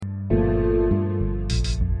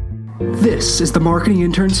This is the Marketing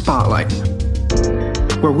Intern Spotlight,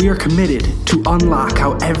 where we are committed to unlock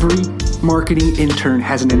how every marketing intern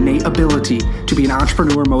has an innate ability to be an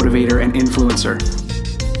entrepreneur, motivator, and influencer.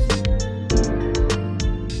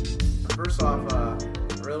 First off, I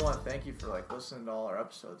really want to thank you for listening to all our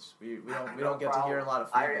episodes. We don't get to hear a lot of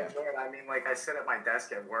feedback. I enjoy it. I mean, I sit at my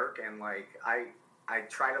desk at work and I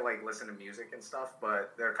try to listen to music and stuff,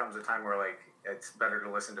 but there comes a time where it's better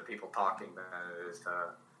to listen to people talking than it is to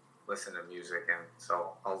listen to music. And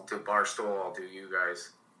so I'll do Barstool, I'll do you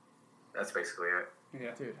guys. That's basically it.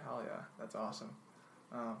 Yeah, dude, hell yeah, that's awesome.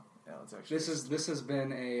 Yeah, that's actually this has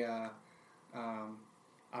been a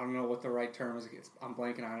I don't know what the right term is. I'm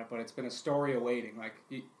blanking on it, but it's been a story awaiting.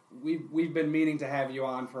 We've been meaning to have you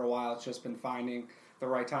on for a while. It's just been finding the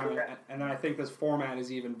right time, and I think this format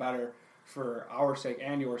is even better for our sake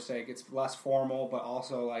and your sake. It's less formal, but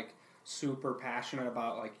also super passionate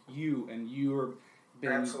about you, and you've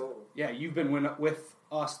been Absolutely. Yeah, you've been with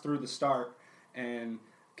us through the start and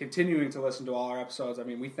continuing to listen to all our episodes. I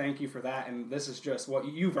mean, we thank you for that, and this is just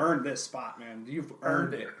what you've earned this spot, man. You've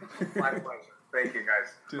earned it. My pleasure. Thank you,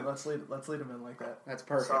 guys. Dude, let's lead them in like that. That's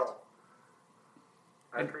perfect. So,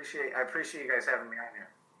 I appreciate you guys having me on here.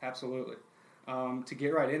 Absolutely. To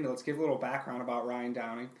get right into, let's give a little background about Ryan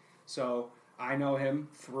Downing. So I know him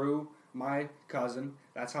through my cousin.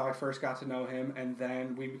 That's how I first got to know him, and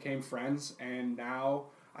then we became friends, and now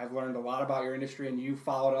I've learned a lot about your industry, and you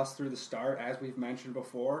followed us through the start, as we've mentioned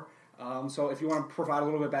before. So if you want to provide a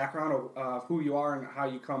little bit of background of who you are and how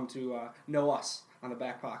you come to know us on the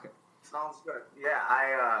back pocket. Sounds good.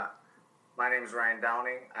 Yeah, my name is Ryan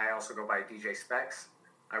Downing. I also go by DJ Specs.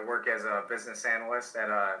 I work as a business analyst at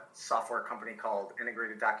a software company called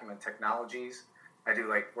Integrated Document Technologies. I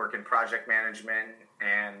do work in project management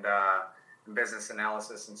and business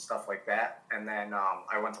analysis and stuff like that. And then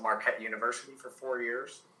I went to Marquette University for 4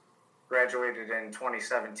 years, graduated in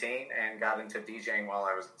 2017, and got into DJing while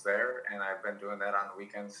I was there. And I've been doing that on the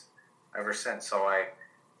weekends ever since. So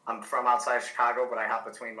I'm from outside Chicago, but I hop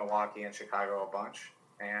between Milwaukee and Chicago a bunch.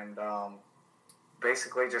 And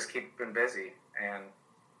basically just keeping busy and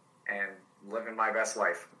living my best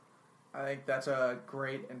life. I think that's a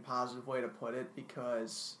great and positive way to put it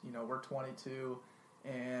because, we're 22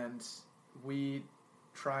 and we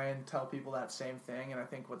try and tell people that same thing. And I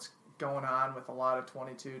think what's going on with a lot of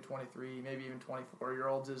 22, 23, maybe even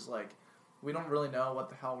 24-year-olds is we don't really know what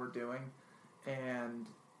the hell we're doing. And,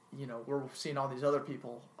 we're seeing all these other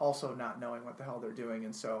people also not knowing what the hell they're doing.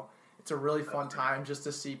 And so it's a really fun time just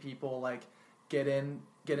to see people get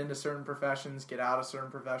into certain professions, get out of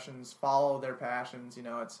certain professions, follow their passions.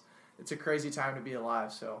 It's a crazy time to be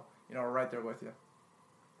alive. So, we're right there with you.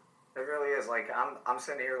 It really is. I'm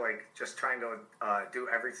sitting here just trying to do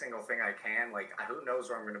every single thing I can. Who knows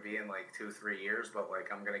where I'm going to be in 2-3 years, but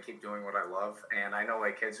I'm going to keep doing what I love. And I know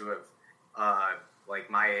kids who have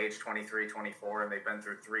my age, 23, 24, and they've been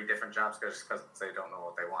through 3 different jobs just because they don't know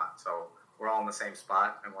what they want. So we're all in the same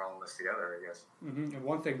spot and we're all in this together, I guess. Mm-hmm. And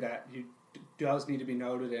one thing that does need to be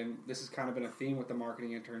noted, and this has kind of been a theme with the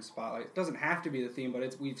Marketing Intern Spotlight. It doesn't have to be the theme,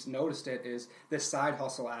 but we've noticed it, is this side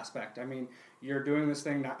hustle aspect. I mean, you're doing this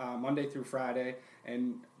thing Monday through Friday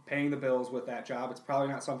and paying the bills with that job. It's probably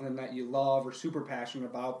not something that you love or super passionate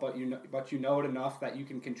about, but you know it enough that you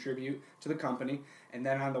can contribute to the company. And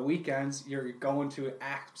then on the weekends, you're going to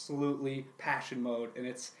absolutely passion mode, and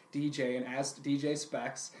it's DJ and as DJ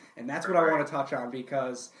Specs. And that's what I want to touch on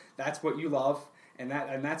because that's what you love. And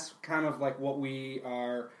that's kind of what we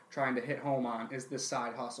are trying to hit home on is this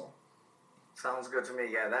side hustle. Sounds good to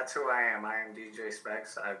me. Yeah, that's who I am. I am DJ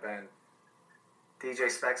Specs. I've been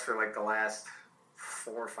DJ Specs for the last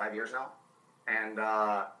 4 or 5 years now, and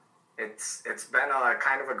it's been a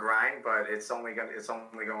kind of a grind, but it's only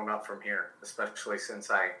going up from here. Especially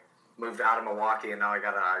since I moved out of Milwaukee, and now I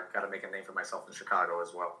gotta make a name for myself in Chicago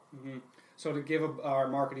as well. Mm-hmm. So to give our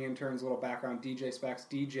marketing interns a little background, DJ Specs,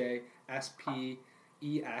 DJ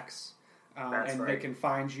SPEX, and right. They can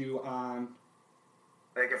find you on...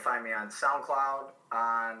 They can find me on SoundCloud,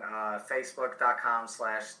 on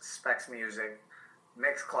Facebook.com/SpecsMusic,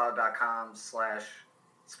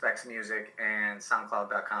 Mixcloud.com/SpecsMusic, and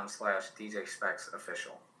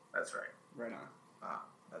SoundCloud.com/DJSpecsOfficial. That's right. Right on. Wow,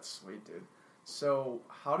 that's sweet, dude. So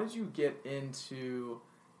how did you get into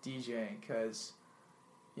DJing? Because...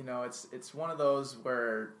 it's one of those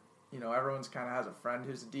where everyone's kind of has a friend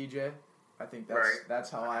who's a DJ. I think that's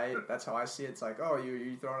how I see it. It's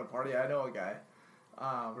you throwing a party? I know a guy.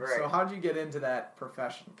 Right. So how did you get into that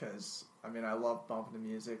profession? Because I love bumping the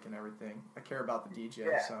music and everything. I care about the DJ.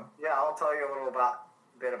 Yeah. So yeah, I'll tell you a little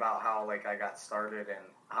bit about how I got started and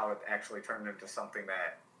how it actually turned into something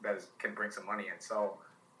that can bring some money in. So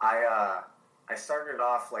I started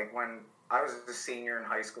off like when I was a senior in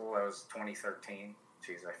high school. I was 2013.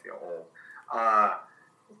 Jeez, I feel old.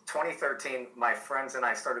 2013, my friends and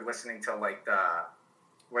I started listening to like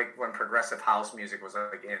when progressive house music was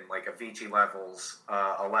like in like Avicii levels,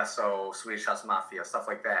 Alesso, Swedish House Mafia, stuff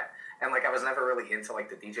like that. And like I was never really into like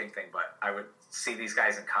the DJing thing, but I would see these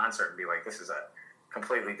guys in concert and be like, this is a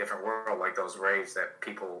completely different world, like those raves that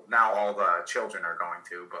people now all the children are going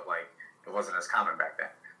to, but like it wasn't as common back then.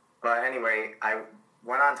 But anyway, I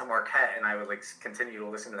went on to Marquette and I would like continue to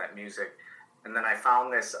listen to that music. And then I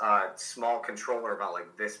found this small controller about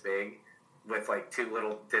like this big with like 2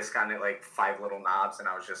 little discs on it, like 5 little knobs. And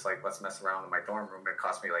I was just like, let's mess around in my dorm room. It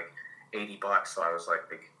cost me like $80. So I was like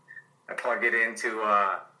I plug it into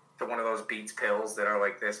to one of those Beats pills that are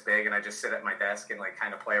like this big. And I just sit at my desk and like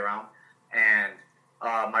kind of play around. And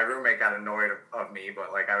my roommate got annoyed of me,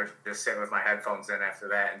 but like I would just sit with my headphones in after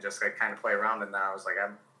that and just like kind of play around. And then I was like,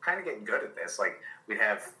 I'm kind of getting good at this. Like we'd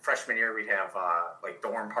have freshman year, we'd have like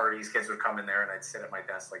dorm parties. Kids would come in there and I'd sit at my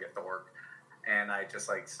desk like at dork, and I just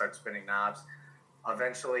like start spinning knobs.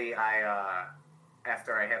 Eventually, I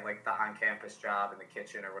after I had like the on-campus job in the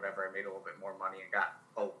kitchen or whatever, I made a little bit more money and got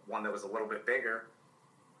one that was a little bit bigger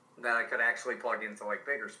that I could actually plug into like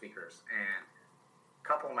bigger speakers. And a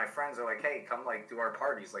couple of my friends are like, "Hey, come like do our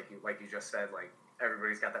parties." Like you just said, like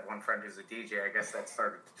everybody's got that one friend who's a DJ. I guess that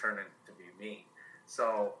started to turn into be me.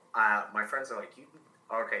 So my friends are like,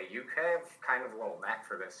 you have kind of a little knack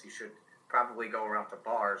for this. You should probably go around to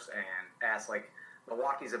bars and ask, like,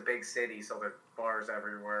 Milwaukee's a big city, so there's bars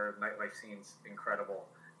everywhere. Nightlife scene's incredible.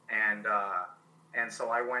 And so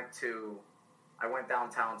I went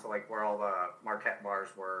downtown to, like, where all the Marquette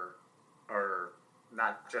bars were, or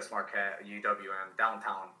not just Marquette, UWM,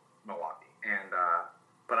 downtown Milwaukee. And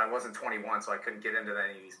but I wasn't 21, so I couldn't get into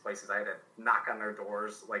any of these places. I had to knock on their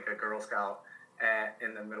doors like a Girl Scout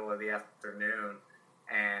in the middle of the afternoon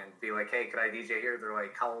and be like, hey, could I DJ here? They're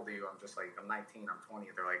like, how old are you? I'm just like, I'm 19, I'm 20.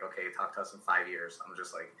 They're like, okay, talk to us in 5 years. I'm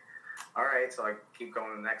just like, all right. So I keep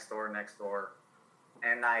going to next door.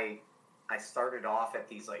 And I started off at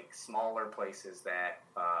these like smaller places that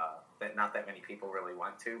not that many people really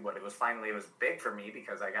went to, but it was big for me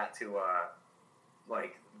because I got to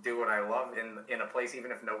like do what I love in a place, even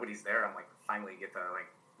if nobody's there. I'm like, finally get to like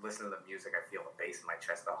listen to the music. I feel the bass in my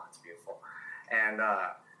chest. Oh, it's beautiful.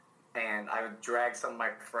 And I would drag some of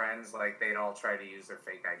my friends, like they'd all try to use their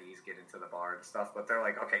fake IDs, get into the bar and stuff. But they're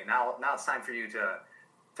like, okay, now it's time for you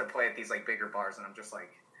to play at these like bigger bars. And I'm just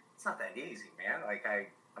like, it's not that easy, man. Like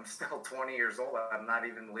I'm still 20 years old. I'm not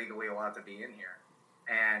even legally allowed to be in here.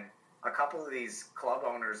 And a couple of these club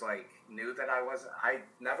owners like knew that I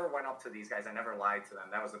never went up to these guys. I never lied to them.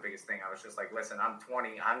 That was the biggest thing. I was just like, listen, I'm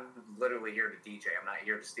 20. I'm literally here to DJ. I'm not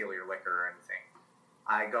here to steal your liquor or anything.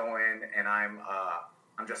 I go in and I'm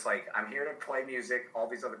just like, I'm here to play music. All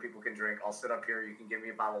these other people can drink. I'll sit up here. You can give me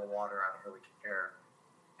a bottle of water. I don't really care.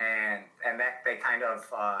 And that they kind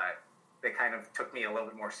of took me a little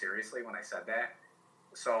bit more seriously when I said that.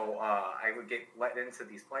 So I would get let into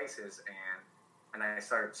these places and I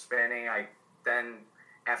started spinning.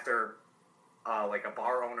 After like a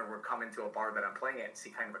bar owner would come into a bar that I'm playing at and see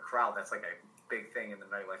kind of a crowd. That's like a big thing in the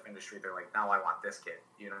nightlife industry. They're like, now I want this kid,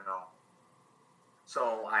 you know.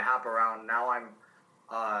 So I hop around. Now I'm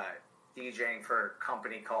DJing for a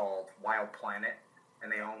company called Wild Planet,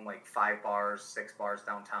 and they own like 6 bars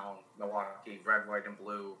downtown Milwaukee, Red, White, and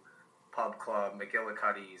Blue, Pub Club,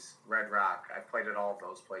 McGillicuddy's, Red Rock. I've played at all of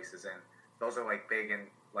those places, and those are like big and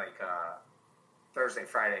like Thursday,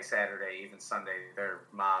 Friday, Saturday, even Sunday. They're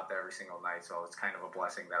mobbed every single night, so it's kind of a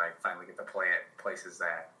blessing that I finally get to play at places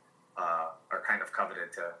that are kind of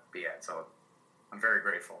coveted to be at. So I'm very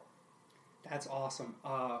grateful. That's awesome.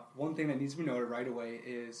 One thing that needs to be noted right away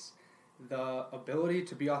is the ability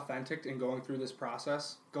to be authentic in going through this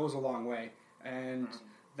process goes a long way. And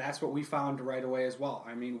that's what we found right away as well.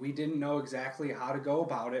 I mean, we didn't know exactly how to go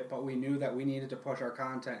about it, but we knew that we needed to push our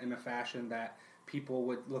content in a fashion that people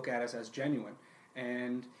would look at us as genuine.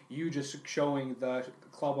 And you just showing the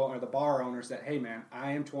club owner, the bar owners that, hey man,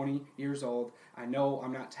 I am 20 years old. I know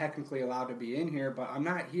I'm not technically allowed to be in here, but I'm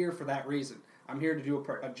not here for that reason. I'm here to do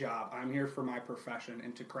a job. I'm here for my profession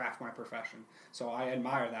and to craft my profession. So I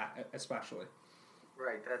admire that especially.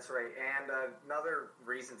 Right, that's right. And another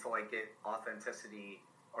reason to like get authenticity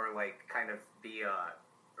or like kind of be a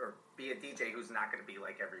DJ who's not going to be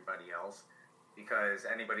like everybody else, because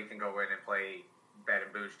anybody can go in and play Bad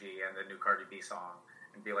and Bougie and the new Cardi B song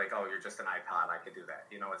and be like, oh, you're just an iPod, I could do that.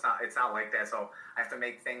 You know, it's not like that. So I have to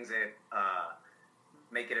make things that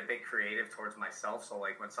make it a bit creative towards myself. So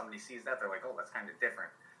like when somebody sees that, they're like, oh, that's kind of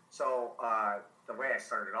different. So the way I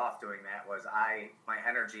started off doing that was my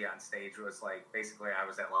energy on stage was like basically I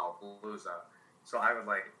was at Lollapalooza, so I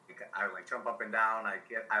would jump up and down. I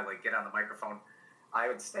get on the microphone.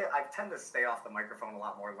 I tend to stay off the microphone a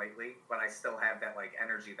lot more lately, but I still have that like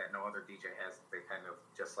energy that no other DJ has. They kind of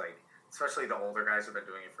just like, especially the older guys who've been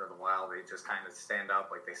doing it for a while, they just kind of stand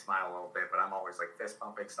up, like they smile a little bit, but I'm always like fist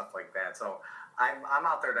pumping, stuff like that. So I'm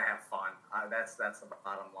out there to have fun. That's the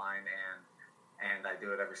bottom line, and I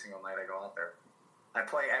do it every single night I go out there. I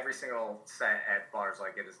play every single set at bars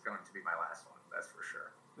like it is going to be my last one. That's for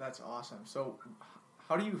sure. That's awesome. So,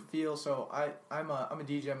 how do you feel? So I'm a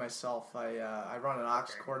DJ myself. I run an aux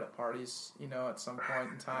cord at parties, at some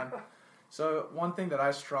point in time. So one thing that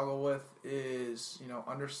I struggle with is,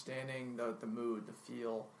 understanding the mood, the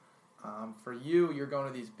feel. For you, you're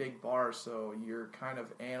going to these big bars, so you're kind of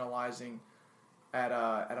analyzing at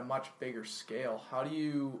a much bigger scale. How do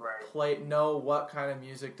you know what kind of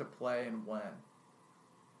music to play and when?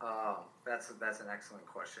 That's an excellent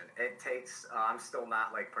question. It takes. I'm still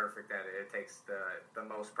not like perfect at it. It takes the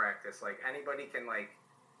most practice. Like anybody can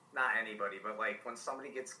not anybody, but like when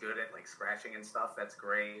somebody gets good at like scratching and stuff, that's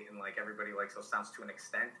great. And like everybody likes those sounds to an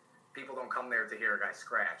extent. People don't come there to hear a guy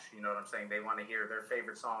scratch. You know what I'm saying? They want to hear their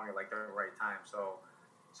favorite song at like the right time. So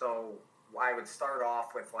I would start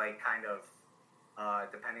off with like kind of.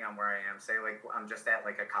 Depending on where I am, say like I'm just at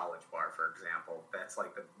like a college bar, for example. That's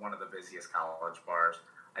like one of the busiest college bars.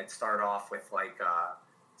 I'd start off with like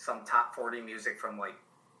some top 40 music from like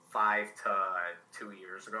 5 to 2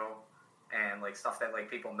 years ago, and like stuff that like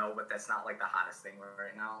people know, but that's not like the hottest thing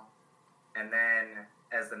right now. And then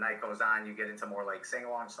as the night goes on, you get into more like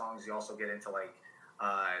sing-along songs. You also get into like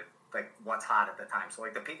what's hot at the time. So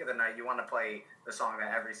like the peak of the night, you want to play the song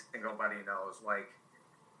that every single buddy knows, like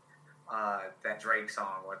that Drake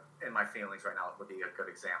song, "What in My Feelings Right Now" would be a good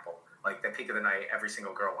example. Like the peak of the night, every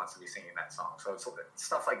single girl wants to be singing that song. So it's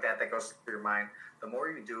stuff like that goes through your mind. The more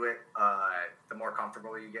you do it, the more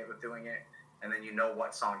comfortable you get with doing it, and then you know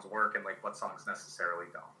what songs work and like what songs necessarily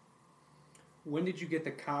don't. When did you get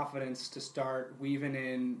the confidence to start weaving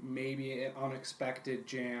in maybe an unexpected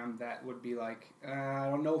jam that would be like, I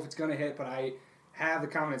don't know if it's going to hit, but I have the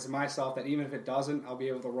confidence in myself that even if it doesn't, I'll be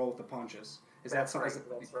able to roll with the punches? That's right.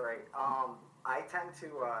 I tend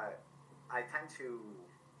to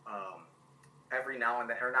every now and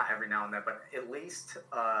then, or not every now and then, but at least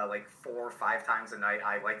like 4 or 5 times a night,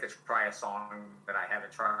 I like to try a song that I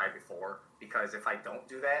haven't tried before. Because if I don't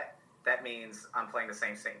do that, that means I'm playing the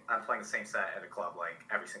same set at a club like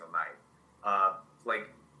every single night. Like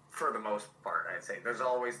for the most part, I'd say there's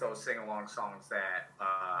always those sing along songs that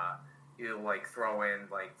you like throw in,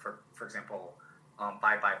 like for example.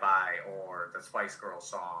 Bye Bye Bye or the Spice Girls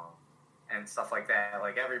song and stuff like that.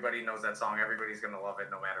 Like everybody knows that song. Everybody's going to love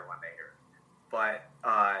it no matter when they hear it. But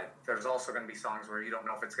there's also going to be songs where you don't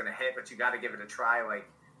know if it's going to hit, but you got to give it a try. Like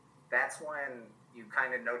that's when you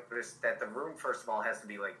kind of notice that the room, first of all, has to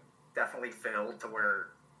be like definitely filled to where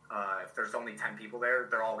if there's only 10 people there,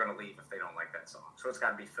 they're all going to leave if they don't like that song. So it's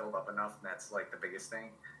got to be filled up enough, and that's like the biggest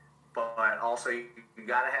thing. But also, you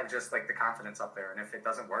got to have just, like, the confidence up there. And if it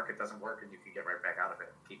doesn't work, it doesn't work, and you can get right back out of it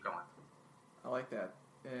and keep going. I like that.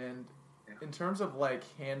 And in terms of, like,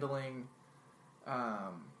 handling,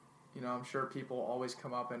 I'm sure people always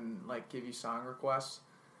come up and, like, give you song requests.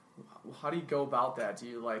 How do you go about that? Do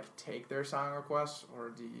you, like, take their song requests, or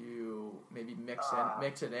do you maybe mix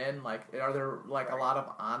it in? Like, are there, like, a lot of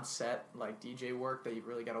on-set, like, DJ work that you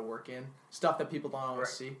really got to work in? Stuff that people don't always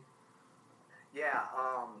see? Yeah,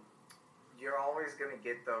 you're always going to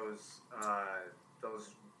get those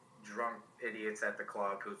drunk idiots at the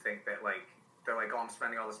club who think that like they're like, oh, I'm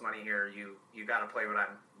spending all this money here. You got to play what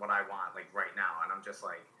I want like right now. And I'm just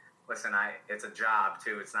like, listen, it's a job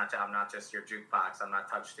too. I'm not just your jukebox. I'm not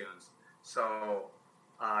touch tunes. So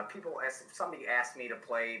somebody asked me to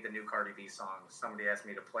play the new Cardi B song. Somebody asked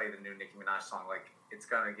me to play the new Nicki Minaj song. Like it's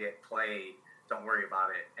gonna get played. Don't worry about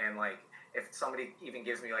it. And like. If somebody even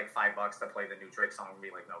gives me like $5 to play the new Drake song, I'm gonna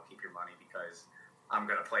be like, no, keep your money because I'm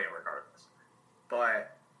gonna play it regardless.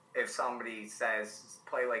 But if somebody says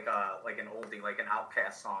play like an oldie, like an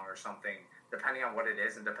Outkast song or something, depending on what it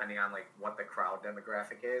is and depending on like what the crowd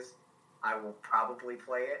demographic is, I will probably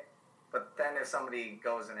play it. But then if somebody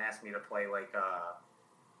goes and asks me to play like a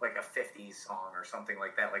 50s song or something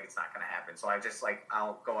like that, like it's not gonna happen. So I just like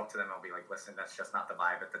I'll go up to them and I'll be like, listen, that's just not the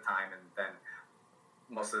vibe at the time, and then.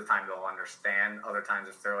 Most of the time they'll understand. Other times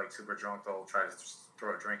if they're like super drunk, they'll try to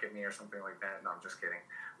throw a drink at me or something like that. No, I'm just kidding.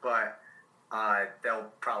 But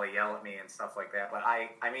they'll probably yell at me and stuff like that. But I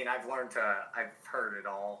mean, I've heard it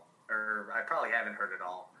all, or I probably haven't heard it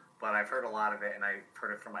all. but I've heard a lot of it, and I've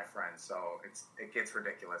heard it from my friends. So it gets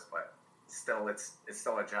ridiculous, but still, it's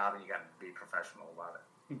still a job, and you got to be professional about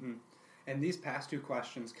it. Mm-hmm. And these past two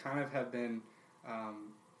questions kind of have been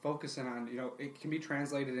focusing on, it can be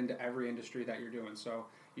translated into every industry that you're doing. So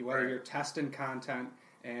whether you're testing content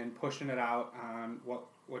and pushing it out on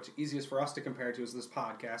what's easiest for us to compare to is this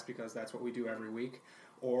podcast, because that's what we do every week,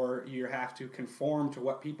 or you have to conform to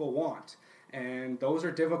what people want. And those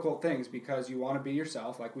are difficult things because you want to be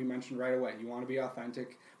yourself, like we mentioned right away. You want to be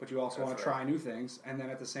authentic, but you also want to try new things. And then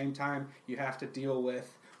at the same time, you have to deal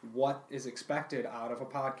with what is expected out of a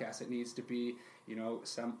podcast. It needs to be,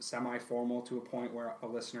 semi-formal to a point where a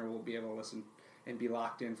listener will be able to listen and be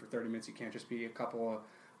locked in for 30 minutes. You can't just be a couple of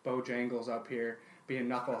Bojangles up here being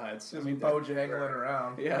knuckleheads. Bojangling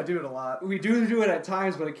around. Yeah, I do it a lot. We do it at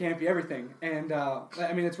times, but it can't be everything. And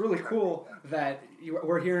it's really cool that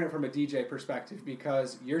we're hearing it from a DJ perspective,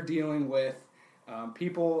 because you're dealing with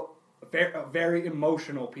people, very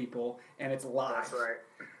emotional people, and it's live. That's right.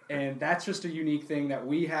 And that's just a unique thing that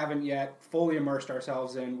we haven't yet fully immersed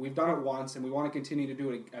ourselves in. We've done it once, and we want to continue to do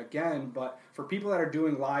it again. But for people that are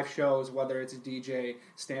doing live shows, whether it's a DJ,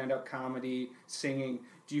 stand-up comedy, singing,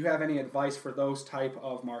 do you have any advice for those type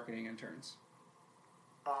of marketing interns?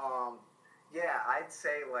 Yeah, I'd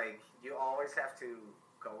say you always have to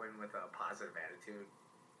go in with a positive attitude,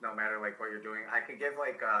 no matter what you're doing. I could give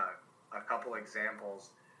a couple examples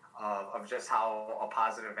of just how a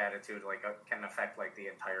positive attitude can affect the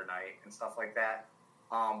entire night and stuff like that.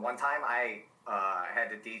 One time I had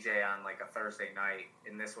to DJ on a Thursday night,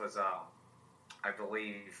 and this was I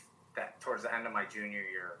believe that towards the end of my junior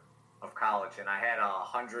year of college, and I had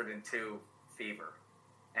 102 fever,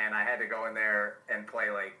 and I had to go in there and play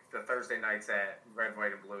the Thursday nights at Red,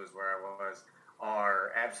 White, and Blues where I was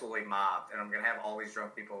are absolutely mobbed, and I'm gonna have all these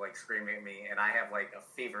drunk people screaming at me, and I have a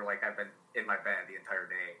fever, I've been in my bed the entire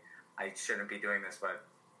day. I shouldn't be doing this, but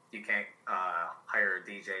you can't hire a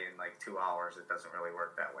DJ in 2 hours. It doesn't really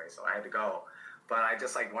work that way. So I had to go, but I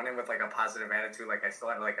just went in with a positive attitude. I still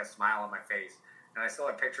had a smile on my face, and I still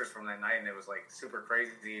have pictures from that night, and it was super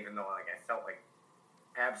crazy, even though I felt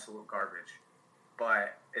absolute garbage.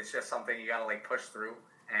 But it's just something you gotta push through,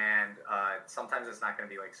 and sometimes it's not gonna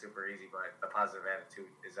be super easy, but the positive attitude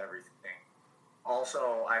is everything.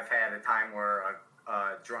 Also, I've had a time where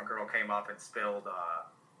a drunk girl came up and spilled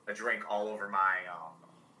a drink all over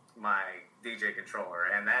my DJ controller,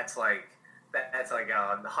 and that's that's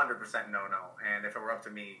 100% no. And if it were up to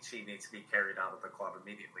me, she needs to be carried out of the club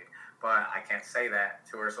immediately. But I can't say that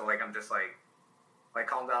to her, so I'm just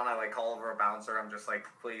calm down. I call over a bouncer. I'm just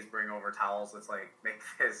please bring over towels. Let's make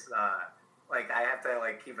this I have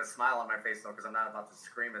to keep a smile on my face though, because I'm not about to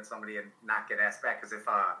scream at somebody and not get asked back. Because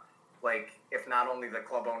if not only the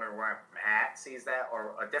club owner where I'm at sees that,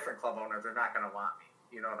 or a different club owner, they're not going to want me.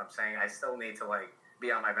 You know what I'm saying? I still need to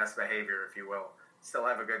be on my best behavior, if you will. Still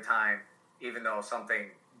have a good time, even though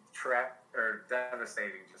something or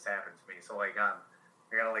devastating just happened to me. So I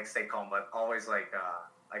gotta stay calm, but always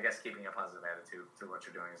I guess keeping a positive attitude to what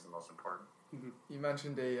you're doing is the most important. Mm-hmm. You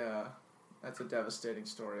mentioned that's a devastating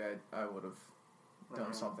story. I would have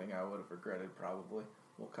done something I would have regretted probably.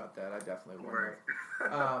 We'll cut that. I definitely wouldn't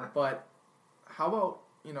have. But how about,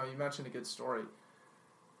 you mentioned a good story.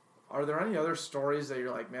 Are there any other stories that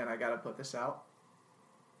you're man, I gotta put this out?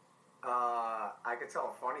 I could tell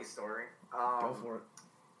a funny story. Go for it.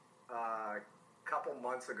 A couple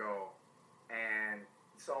months ago, and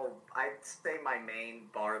so I'd say my main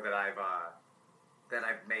bar that I've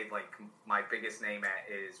made my biggest name at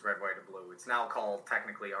is Red, White, and Blue. It's now called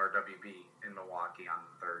technically RWB in Milwaukee on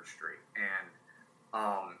 3rd Street, and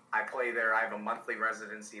I play there. I have a monthly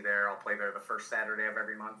residency there. I'll play there the first Saturday of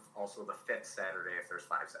every month, also the 5th Saturday if there's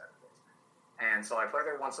 5 Saturdays. And so I play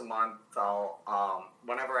there once a month.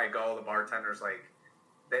 Whenever I go, the bartenders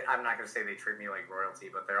I'm not going to say they treat me like royalty,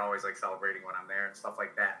 but they're always celebrating when I'm there and stuff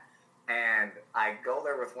like that. And I go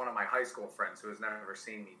there with one of my high school friends who has never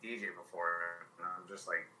seen me DJ before, and I'm just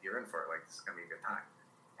you're in for it. This is going to be a good time.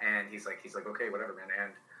 And he's like, okay, whatever, man.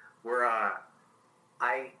 And we're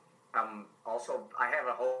I have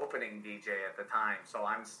an opening DJ at the time, so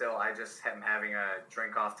I just am having a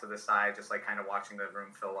drink off to the side, just kind of watching the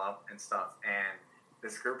room fill up and stuff. And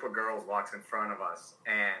this group of girls walks in front of us,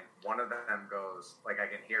 and one of them goes, I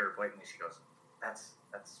can hear her blatantly. She goes, "That's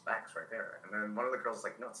Specs right there." And then one of the girls is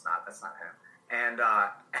like, "No, it's not. That's not him." And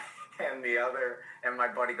and my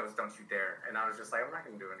buddy goes, "Don't you dare!" And I was just I'm not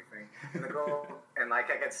gonna do anything. And the girl, and I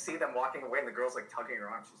could see them walking away, and the girl's tugging her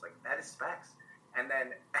arm. She's like, "That is Specs." And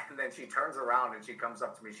then she turns around and she comes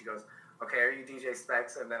up to me. She goes, "Okay, are you DJ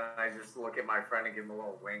Specs?" And then I just look at my friend and give him a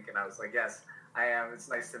little wink, and I was like, "Yes, I am. It's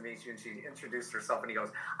nice to meet you." And she introduced herself, and he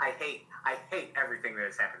goes, I hate everything that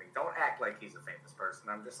is happening. Don't act like he's a famous person."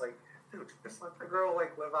 I'm just like, dude, just let the girl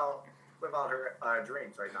like live out her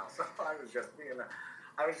dreams right now. So I was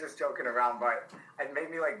just joking around, but it made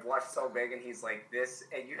me like blush so big. And he's like, "This,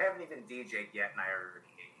 and you haven't even DJ'd yet, and I already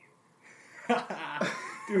hate you."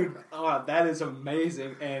 Dude, that is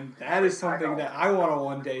amazing, and that is something that I want to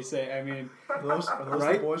one day say. I mean, Are those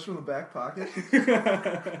right? the boys from the back pocket?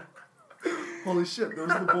 Holy shit,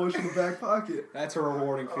 those are the boys from the back pocket. That's a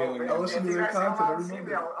rewarding feeling. Man, I listen to their content every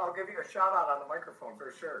Monday. I'll give you a shout out on the microphone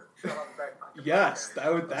for sure. Shout out the back pocket. Yes,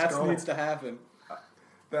 that go. needs to happen.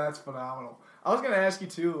 That's phenomenal. I was gonna ask you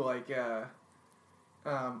too, like do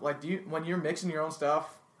you, when you're mixing your own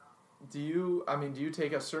stuff, do you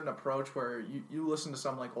take a certain approach where you listen to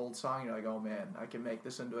some like old song and you're like, oh man, I can make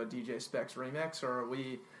this into a DJ Specs remix, or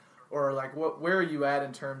where are you at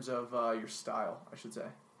in terms of your style, I should say?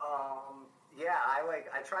 Yeah,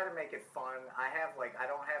 I try to make it fun. I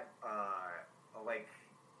don't have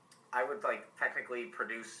I would technically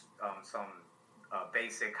produce some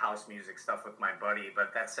basic house music stuff with my buddy,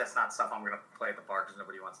 but that's just not stuff I'm gonna play at the bar because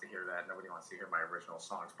nobody wants to hear that. Nobody wants to hear my original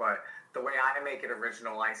songs. But the way I make it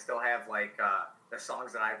original, I still have the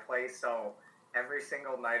songs that I play. So every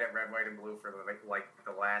single night at Red, White, and Blue for the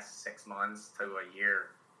last 6 months to a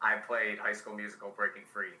year, I played High School Musical Breaking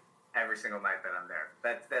Free every single night that I'm there.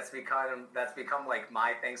 That's become like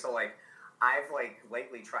my thing. So I've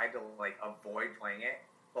lately tried to avoid playing it.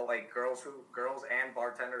 But girls and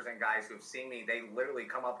bartenders and guys who've seen me, they literally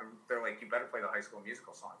come up and they're like, "You better play the High School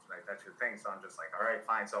Musical song tonight. That's your thing." So I'm just like, "All right,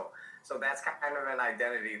 fine." So that's kind of an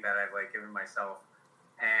identity that I've given myself,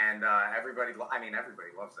 and everybody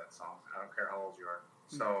loves that song. I don't care how old you are.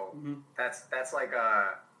 So that's like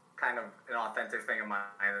a kind of an authentic thing of mine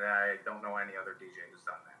that I don't know any other DJ who's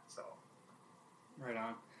done that. So right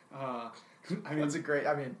on. That's a great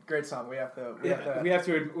song. We have to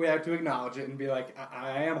acknowledge it and be like,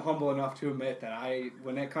 I am humble enough to admit that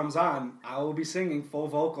when it comes on, I will be singing full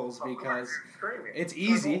vocals because it's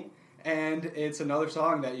easy and it's another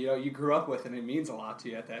song that you grew up with and it means a lot to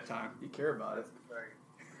you at that time. You care about it.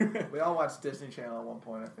 We all watched Disney Channel at one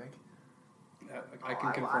point, I think. I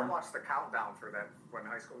can confirm. I watched the countdown for that when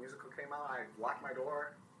High School Musical came out. I locked my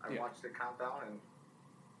door. I watched the countdown and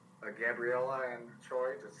Gabriella and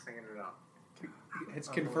Troy just singing it up. It's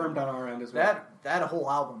confirmed on our end as well. That whole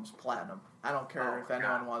album's platinum. I don't care if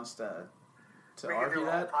anyone wants to argue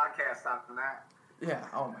that. Podcast on that. Yeah.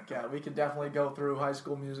 Oh my God. We could definitely go through High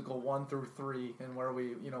School Musical 1 through 3 and where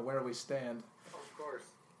we stand. Of course.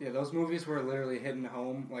 Yeah, those movies were literally hitting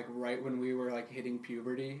home right when we were hitting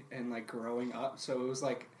puberty and growing up. So it was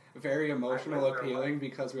very emotional appealing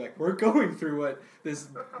because we're going through what this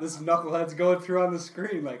knucklehead's going through on the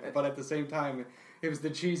screen. But at the same time, it was the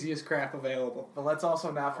cheesiest crap available. But let's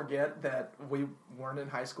also not forget that we weren't in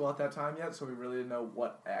high school at that time yet, so we really didn't know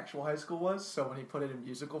what actual high school was. So when he put it in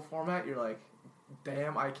musical format, you're like,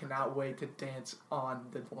 damn, I cannot wait to dance on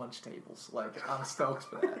the lunch tables. I'm stoked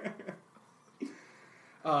for that.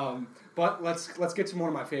 But let's get to one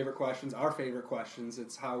of my favorite questions, our favorite questions.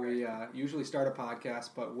 It's how we usually start a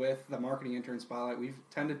podcast, but with the Marketing Intern Spotlight, we've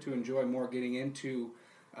tended to enjoy more getting into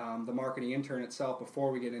the marketing intern itself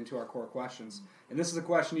before we get into our core questions. And this is a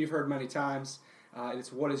question you've heard many times.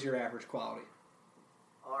 It's, what is your average quality?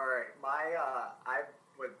 All right. I've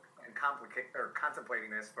been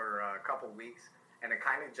contemplating this for a couple weeks, and it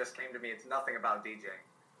kind of just came to me. It's nothing about DJing.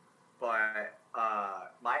 But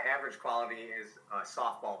my average quality is a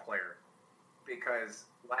softball player, because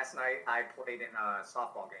last night I played in a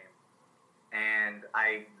softball game, and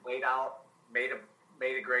I laid out, made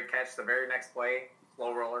a great catch. The very next play,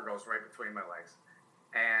 low roller goes right between my legs,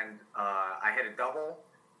 and I hit a double,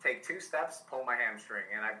 take 2 steps, pull my hamstring,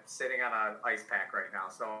 and I'm sitting on an ice pack right now.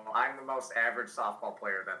 So I'm the most average softball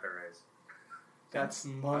player that there is. That's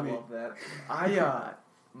money. I love that.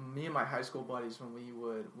 Me and my high school buddies, when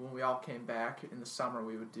we all came back in the summer,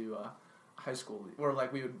 we would do a high school league, or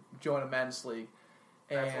we would join a men's league.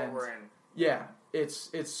 And that's what we're in. Yeah,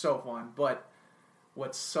 it's so fun. But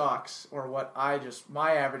what sucks, or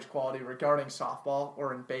my average quality regarding softball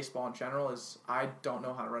or in baseball in general, is I don't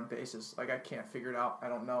know how to run bases. I can't figure it out. I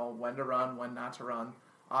don't know when to run, when not to run.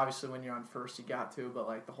 Obviously, when you're on first, you got to,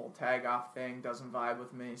 but the whole tag off thing doesn't vibe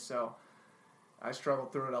with me. So I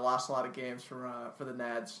struggled through it. I lost a lot of games for the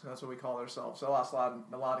Nads. That's what we call ourselves. So I lost a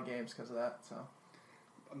lot of games because of that. So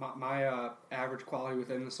my average quality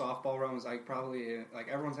within the softball realm is probably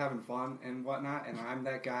everyone's having fun and whatnot, and I'm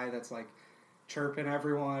that guy that's chirping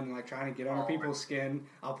everyone, like trying to get under people's skin.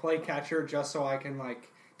 I'll play catcher just so I can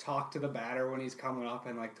like talk to the batter when he's coming up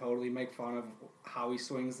and like totally make fun of how he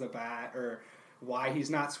swings the bat or why he's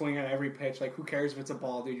not swinging at every pitch. Like, who cares if it's a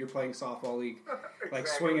ball, dude? You're playing softball league. Exactly. Like,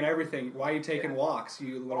 swinging everything. Why are you taking walks,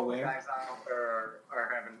 you little All the wimp? guys out there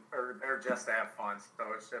are they're just to have fun. So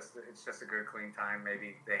it's just a good, clean time.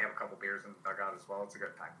 Maybe they have a couple beers in the dugout as well. It's a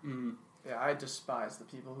good time. Mm-hmm. Yeah, I despise the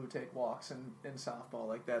people who take walks in softball.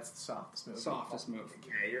 Like, that's the softest move. Softest move.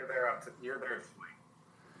 Yeah, you're there to swing.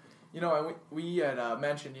 You know, and we had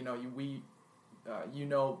mentioned, you know, we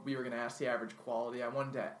were going to ask the average quality. I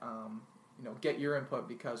wanted to, get your input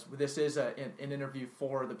because this is an interview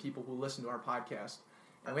for the people who listen to our podcast.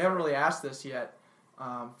 And we haven't really asked this yet.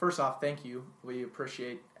 First off, thank you. We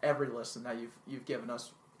appreciate every listen that you've given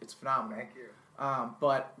us. It's phenomenal. Thank you.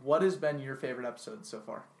 But what has been your favorite episode so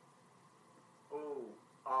far?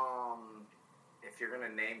 If you're going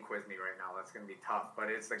to name quiz me right now, that's going to be tough. But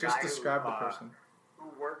it's the Just guy describe the person who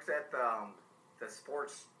works at the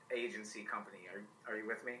sports agency company. Are you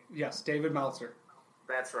with me? Yes, David Meltzer.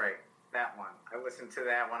 That's right, that one. I listened to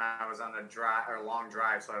that when I was on a long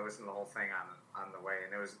drive, so I listened to the whole thing on the way,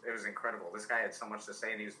 and it was incredible. This guy had so much to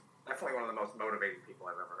say, and he was definitely one of the most motivating people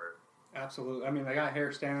I've ever heard. Absolutely. I mean, I got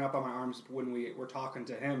hair standing up on my arms when we were talking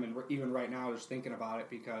to him, and even right now, just thinking about it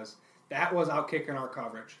because that was out kicking our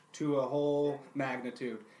coverage to a whole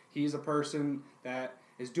magnitude. He's a person that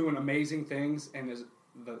is doing amazing things, and is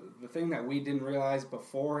the thing that we didn't realize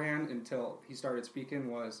beforehand until he started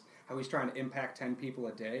speaking was how he's trying to impact 10 people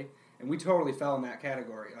a day, and we totally fell in that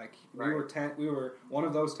category. Like Right. we were one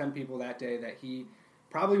of those 10 people that day that he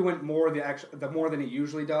probably went more than he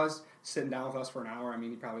usually does, sitting down with us for an hour. I mean,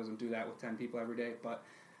 he probably doesn't do that with 10 people every day, but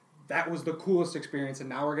that was the coolest experience. And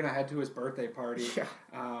now we're gonna head to his birthday party. Yeah.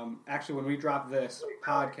 Actually, when we drop this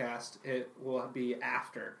podcast, it will be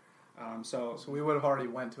after. So we would have already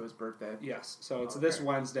went to his birthday. yes, so it's this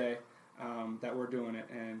Wednesday that we're doing it,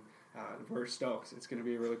 and we're stoked. It's going to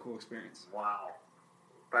be a really cool experience. Wow.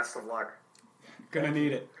 Best of luck. Gonna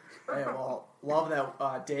need it. Yeah, well, love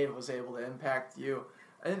that Dave was able to impact you.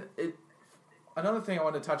 And another thing I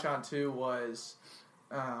wanted to touch on too was,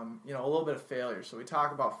 a little bit of failure. So we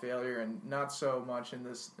talk about failure, and not so much in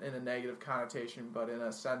a negative connotation, but in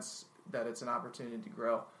a sense that it's an opportunity to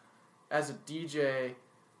grow. As a DJ,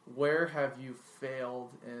 where have you failed,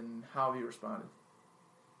 and how have you responded?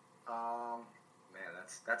 Man,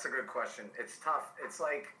 that's a good question. It's tough. It's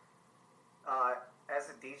like, as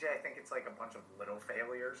a DJ, I think it's like a bunch of little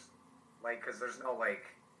failures. Like, because there's no, like,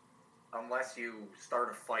 unless you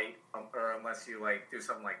start a fight, or unless you, like, do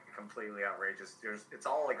something, like, completely outrageous, it's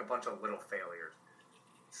all, like, a bunch of little failures.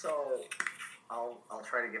 So, I'll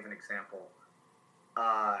try to give an example.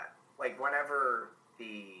 Like, whenever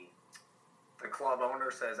the club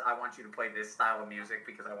owner says, I want you to play this style of music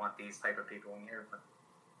because I want these type of people in here,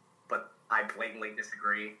 but I blatantly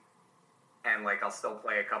disagree, and like I'll still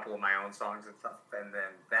play a couple of my own songs and stuff, and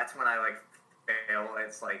then that's when I like fail.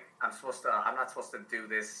 It's like I'm not supposed to do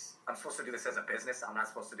this. I'm supposed to do this as a business. I'm not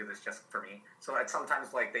supposed to do this just for me. So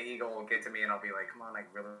sometimes like the ego will get to me, and I'll be like, come on, I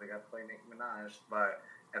really got to play Nicki Minaj, but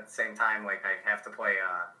at the same time, like I have to play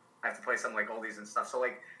some like oldies and stuff. So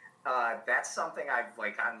like that's something I've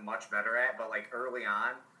like gotten much better at. But like early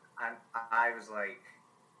on, I was like,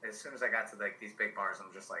 as soon as I got to like these big bars,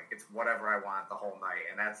 I'm just like, it's whatever I want the whole night,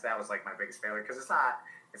 and that was like my biggest failure, because it's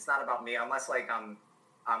not about me, unless like I'm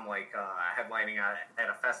like headlining at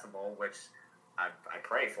a festival, which I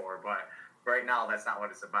pray for, but right now that's not what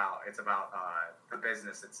it's about. It's about the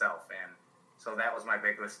business itself, and so that was my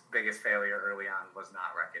biggest failure early on, was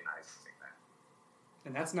not recognizing that.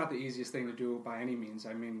 And that's not the easiest thing to do by any means.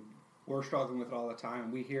 I mean, we're struggling with it all the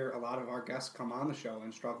time. We hear a lot of our guests come on the show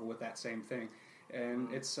and struggle with that same thing.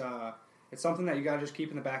 And it's something that you got to just keep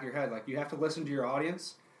in the back of your head. Like, you have to listen to your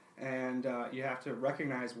audience, and you have to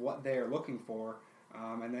recognize what they are looking for.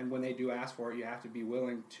 And then when they do ask for it, you have to be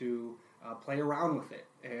willing to play around with it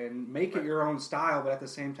and make it your own style. But at the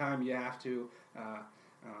same time, you have to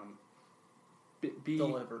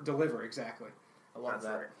deliver exactly. I love That's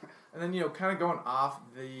that. right. And then, kind of going off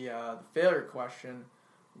the failure question,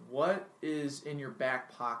 what is in your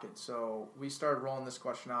back pocket? So we started rolling this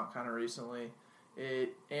question out kind of recently.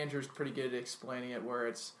 Andrew's pretty good at explaining it, where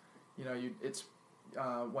it's, it's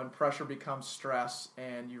when pressure becomes stress,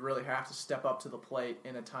 and you really have to step up to the plate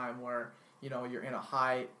in a time where, you're in a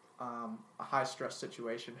high stress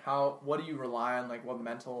situation. What do you rely on? Like, what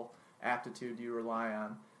mental aptitude do you rely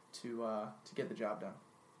on to get the job done?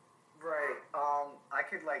 Right. I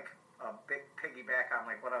could like piggyback on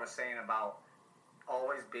like what I was saying about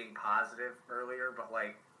always being positive earlier, but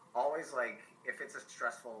like always like if it's a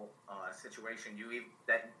stressful situation,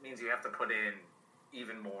 that means you have to put in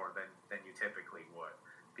even more than you typically would,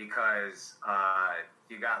 because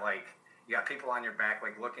you got people on your back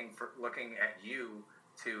like looking at you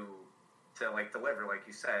to like deliver, like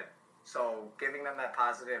you said. So giving them that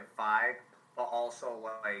positive vibe, but also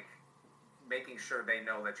like making sure they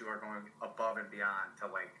know that you are going above and beyond to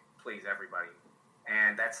like please everybody.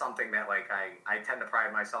 And that's something that like I tend to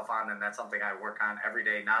pride myself on, and that's something I work on every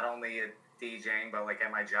day, not only at DJing, but like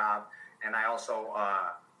at my job. And I also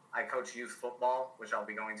I coach youth football, which I'll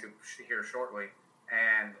be going to here shortly.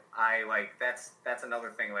 And I like that's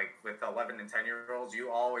another thing, like with 11 and 10-year-olds, you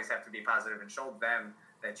always have to be positive and show them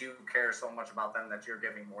that you care so much about them that you're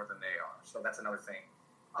giving more than they are. So that's another thing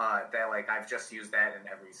that like I've just used that in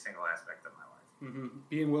every single aspect of my life. Mm-hmm.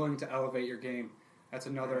 Being willing to elevate your game. That's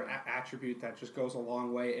another attribute that just goes a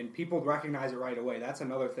long way, and people recognize it right away. That's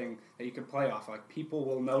another thing that you can play off. Like, people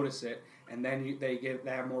will notice it, and then they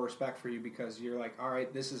have more respect for you, because you're like, all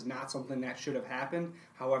right, this is not something that should have happened.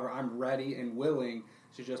 However, I'm ready and willing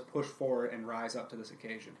to just push forward and rise up to this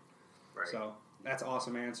occasion. Right. So that's an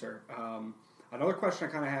awesome answer. Another question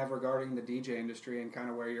I kind of have regarding the DJ industry and kind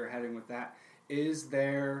of where you're heading with that, is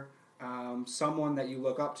there someone that you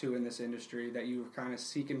look up to in this industry that you're kind of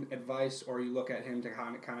seeking advice, or you look at him to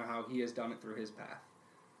kind of how he has done it through his path?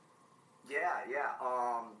 Yeah.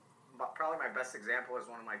 Probably my best example is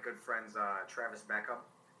one of my good friends, Travis Beckham.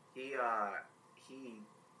 He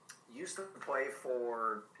used to play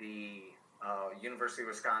for the University of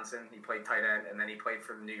Wisconsin. He played tight end, and then he played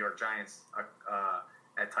for the New York Giants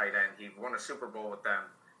at tight end. He won a Super Bowl with them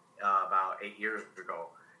about 8 years ago,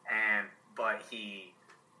 but he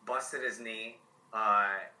busted his knee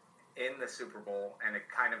in the Super Bowl, and it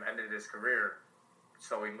kind of ended his career.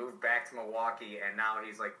 So he moved back to Milwaukee, and now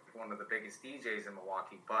he's like one of the biggest DJs in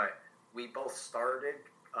Milwaukee. But we both started.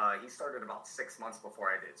 He started about 6 months before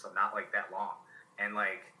I did, so not like that long. And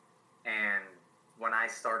when I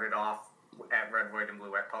started off at Red, White, and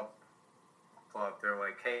Blue at Pub Club, they're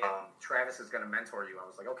like, "Hey, Travis is going to mentor you." I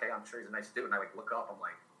was like, "Okay, I'm sure he's a nice dude." And I like look up, I'm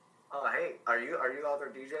like, "Oh, hey, are you the other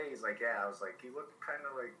DJ?" He's like, "Yeah." I was like, "You look kind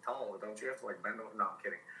of like tall. Don't you have to like bend over?" No, I'm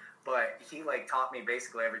kidding. But he like taught me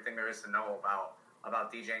basically everything there is to know about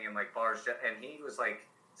DJing and like bars. And he was like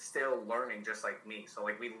still learning just like me. So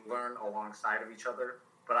like we learn alongside of each other.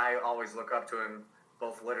 But I always look up to him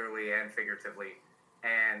both literally and figuratively.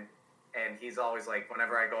 And he's always like,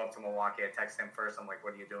 whenever I go up to Milwaukee, I text him first. I'm like,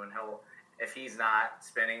 "What are you doing?" If he's not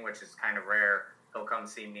spinning, which is kind of rare, he'll come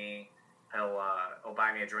see me. He'll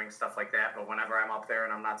buy me a drink, stuff like that. But whenever I'm up there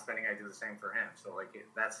and I'm not spinning, I do the same for him. So like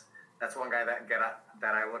that's one guy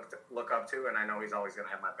that I look up to, and I know he's always going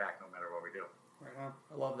to have my back no matter what we do. Right on.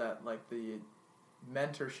 I love that. Like, the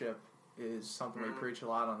mentorship is something we preach a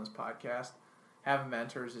lot on this podcast. Having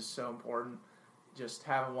mentors is so important. Just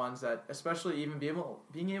having ones that, especially even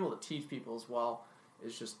being able to teach people as well,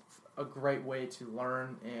 is just a great way to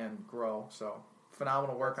learn and grow. So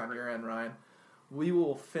phenomenal work on your end, Ryan. We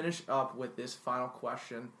will finish up with this final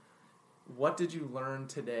question. What did you learn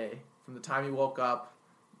today from the time you woke up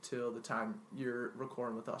till the time you're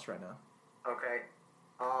recording with us right now? Okay.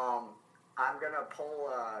 I'm going to pull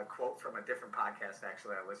a quote from a different podcast,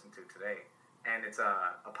 actually, I listened to today. And it's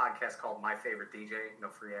a podcast called My Favorite DJ, no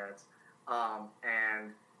free ads.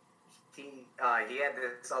 And he had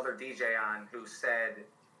this other DJ on who said,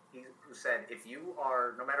 if you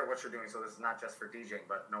are, no matter what you're doing, so this is not just for DJing,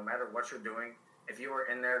 but no matter what you're doing, if you are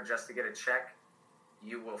in there just to get a check,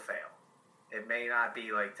 you will fail. It may not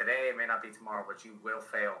be like today, it may not be tomorrow, but you will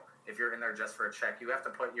fail if you're in there just for a check. You have to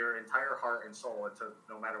put your entire heart and soul into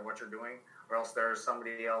no matter what you're doing, or else there's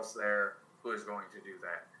somebody else there who is going to do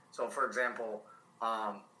that. So, for example,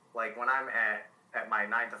 like when I'm at my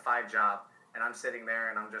 9-to-5 job and I'm sitting there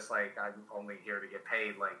and I'm just like, I'm only here to get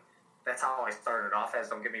paid, like that's how I started off as,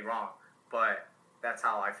 don't get me wrong, but that's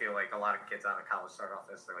how I feel like a lot of kids out of college start off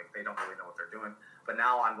as. They're like, they don't really know what they're doing. But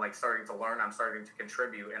now I'm like starting to learn, I'm starting to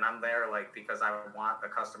contribute, and I'm there like because I want the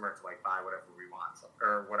customer to like buy whatever we want,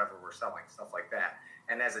 or whatever we're selling, stuff like that.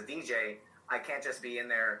 And as a DJ, I can't just be in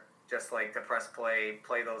there just like to press play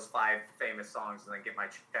those 5 famous songs and then get my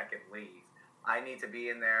check and leave. I need to be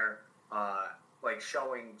in there like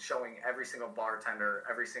showing every single bartender,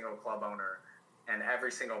 every single club owner, and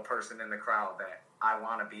every single person in the crowd that I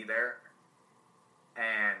want to be there,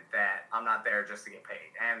 and that I'm not there just to get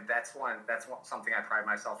paid. And that's something I pride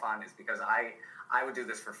myself on, is because I would do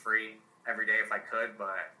this for free every day if I could,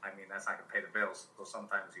 but I mean that's not gonna pay the bills, so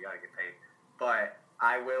sometimes you gotta get paid. But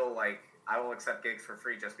I will accept gigs for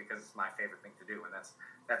free just because it's my favorite thing to do, and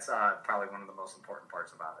that's probably one of the most important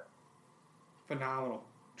parts about it. Phenomenal.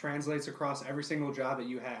 translates across every single job that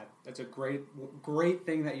you had. That's a great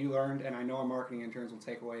thing that you learned, and I know our marketing interns will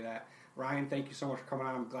take away that. Ryan, thank you so much for coming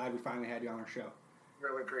on. I'm glad we finally had you on our show.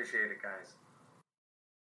 Really appreciate it, guys.